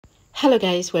Hello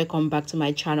guys, welcome back to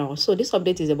my channel. So this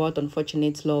update is about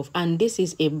unfortunate love, and this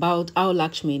is about how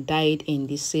Lakshmi died in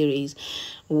this series.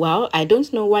 Well, I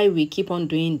don't know why we keep on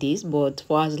doing this, but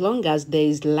for as long as there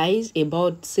is lies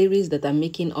about series that I'm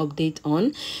making update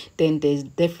on, then there's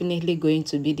definitely going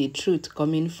to be the truth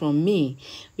coming from me.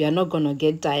 We are not gonna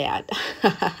get tired.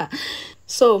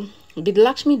 So did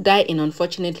Lakshmi die in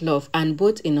unfortunate love, and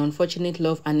both in unfortunate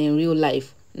love and in real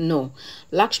life? No,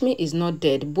 Lakshmi is not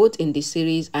dead, both in the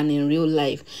series and in real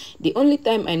life. The only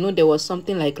time I know there was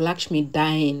something like Lakshmi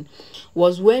dying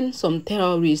was when some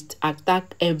terrorists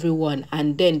attacked everyone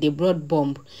and then they brought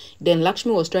bomb. Then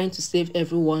Lakshmi was trying to save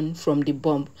everyone from the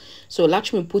bomb. So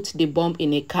Lakshmi put the bomb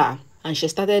in a car and she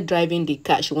started driving the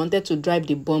car. She wanted to drive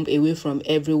the bomb away from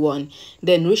everyone.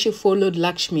 Then Rishi followed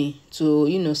Lakshmi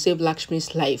to, save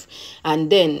Lakshmi's life.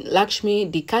 And then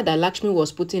the car that Lakshmi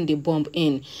was putting the bomb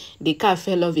in, the car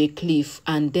fell off a cliff.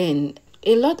 And then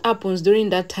a lot happens during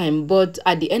that time. But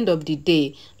at the end of the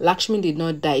day, Lakshmi did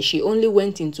not die. She only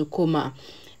went into coma.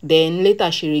 Then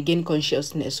later she regained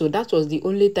consciousness. So that was the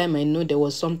only time I know there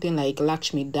was something like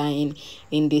Lakshmi dying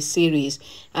in this series.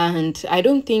 And I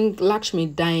don't think Lakshmi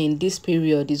dying this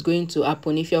period is going to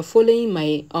happen. If you're following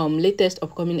my latest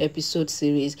upcoming episode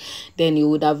series, then you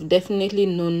would have definitely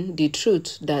known the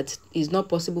truth that it's not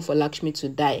possible for Lakshmi to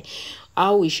die.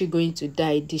 How is she going to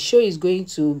die? The show is going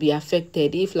to be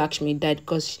affected if Lakshmi died,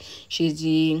 because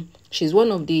she's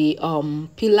one of the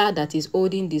pillar that is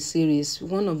holding the series,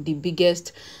 one of the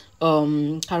biggest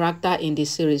character in the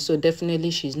series. So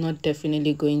definitely she's not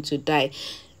definitely going to die.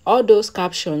 All those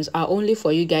captions are only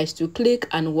for you guys to click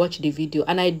and watch the video,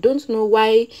 and I don't know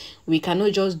why we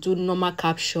cannot just do normal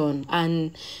caption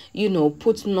and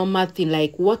put normal thing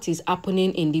like what is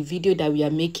happening in the video that we are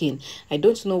making. I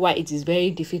don't know why it is very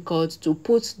difficult to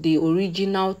put the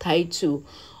original title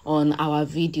on our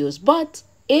videos, but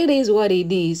it is what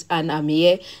it is, and I'm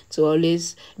here to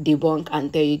always debunk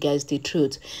and tell you guys the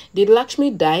truth. Did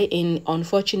Lakshmi die in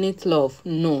unfortunate love?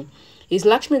 No. Is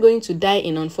Lakshmi going to die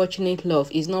in unfortunate love?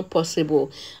 It's not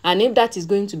possible. And if that is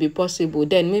going to be possible,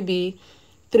 then maybe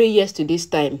 3 years to this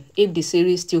time, if the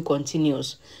series still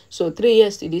continues. So 3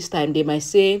 years to this time, they might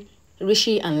say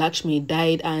Rishi and Lakshmi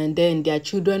died, and then their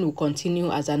children will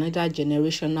continue as another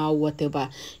generational whatever,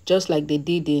 just like they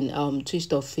did in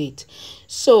Twist of Fate.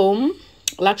 So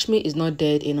Lakshmi is not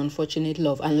dead in unfortunate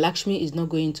love, and Lakshmi is not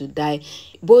going to die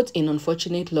both in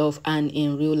unfortunate love and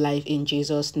in real life, in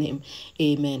Jesus' name.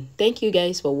 Amen. Thank you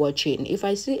guys for watching. If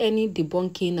I see any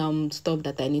debunking stuff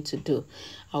that I need to do,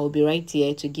 I will be right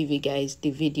here to give you guys the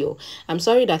video. I'm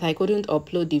sorry that I couldn't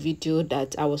upload the video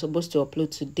that I was supposed to upload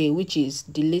today, which is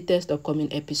the latest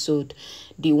upcoming episode,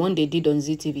 the one they did on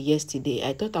ZTV yesterday.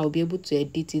 I thought I'll be able to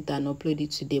edit it and upload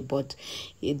it today, but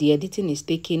the editing is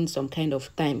taking some kind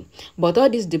of time. But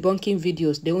all these debunking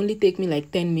videos, they only take me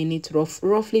like 10 minutes,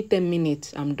 roughly 10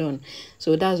 minutes, I'm done.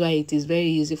 So that's why it is very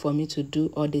easy for me to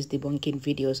do all these debunking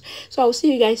videos. So I'll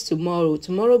see you guys tomorrow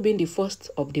being the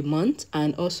 1st of the month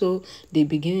and also the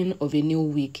beginning of a new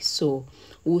week. So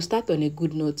we'll start on a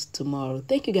good note tomorrow.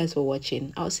 Thank you guys for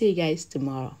watching. I'll see you guys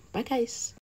tomorrow. Bye guys.